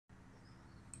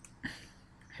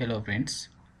Hello friends,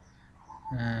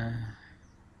 uh,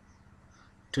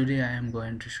 today I am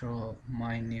going to show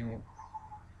my new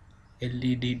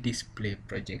LED display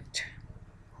project.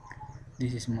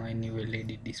 This is my new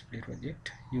LED display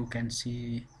project. You can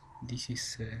see this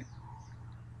is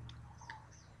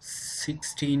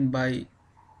 16 by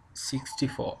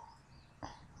 64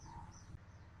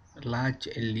 large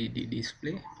LED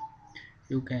display.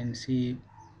 You can see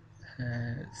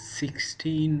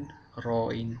 16 row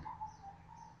in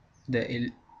the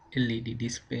LED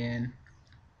display and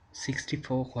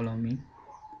 64 column in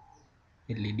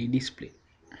LED display.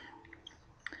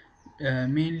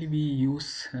 Mainly we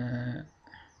use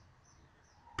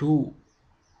two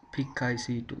pick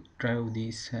IC to drive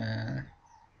this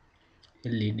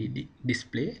LED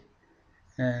display.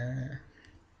 Uh,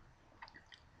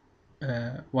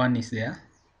 one is there,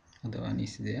 other one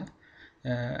is there.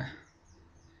 Uh,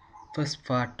 First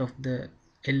part of the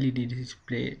LED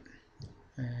display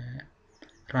uh,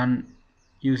 run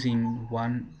using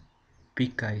one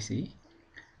pick IC.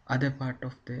 Other part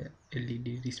of the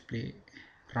LED display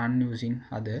run using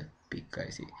other pick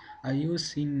IC. I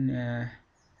use in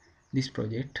this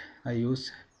project I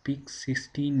use PIC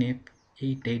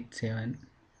 16F887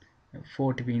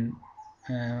 40 pin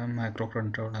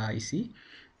microcontroller IC,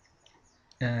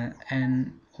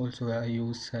 and also I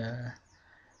use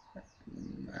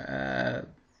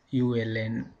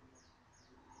ULN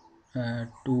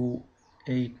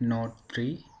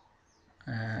 2803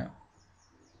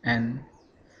 and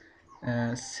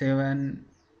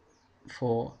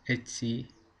 74HC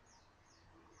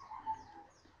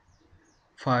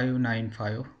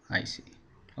 595 IC.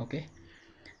 Okay,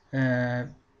 uh,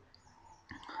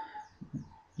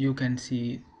 you can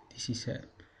see this is a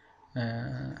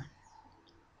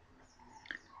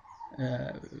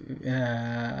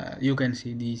you can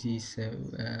see this is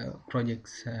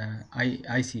projects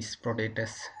IC's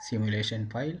Proteus simulation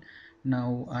file.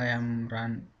 Now I am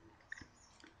run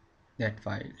that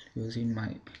file using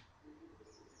my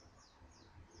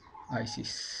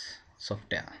IC's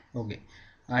software. Okay,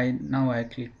 I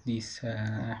click this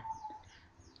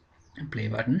play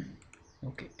button.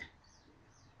 Okay,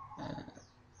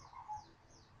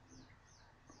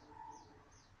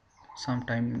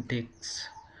 sometime takes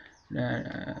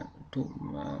to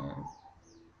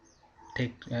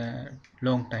take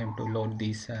long time to load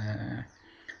this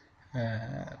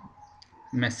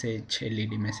message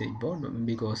LED message board,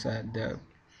 because the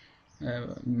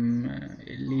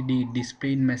LED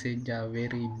display message are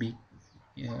very big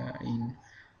in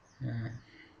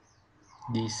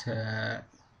this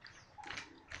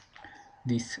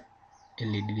this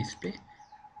LED display.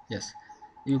 Yes,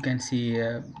 you can see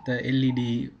the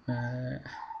LED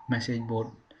message board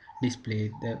display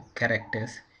the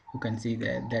characters. You can see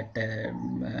that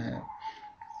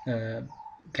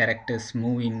characters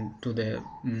moving to the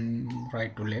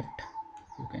right to left.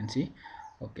 You can see.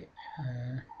 Okay,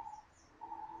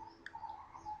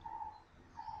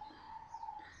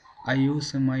 I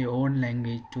use my own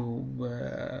language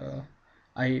to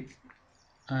I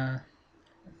uh,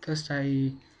 first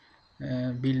I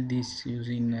build this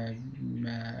using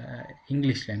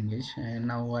English language, and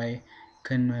now I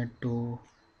convert to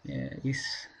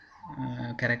this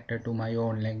character to my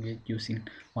own language using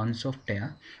one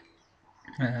software.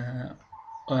 uh,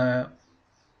 uh,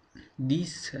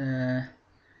 these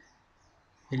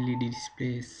LED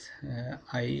displays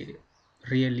I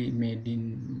really made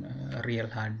in real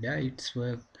hardware. It's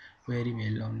worked very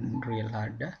well on real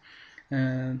hardware.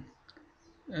 Uh,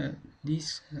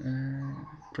 these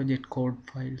project code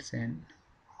files and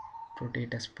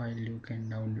Proteus file you can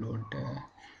download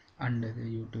under the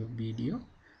YouTube video.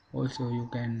 Also, you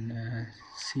can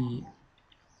see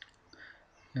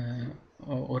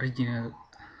original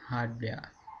hardware,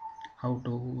 how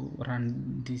to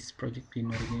run this project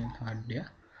in original hardware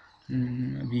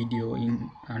video in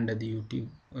under the YouTube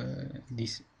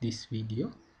this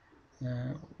video.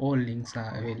 All links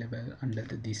are available under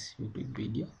this YouTube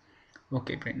video.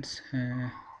 Okay friends,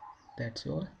 that's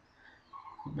all.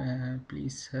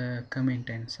 Please comment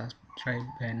and subscribe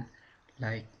and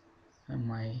like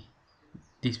my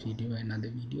this video and other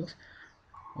videos.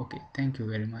 Okay, thank you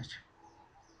very much.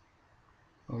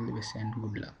 All the best and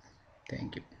good luck.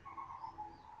 Thank you.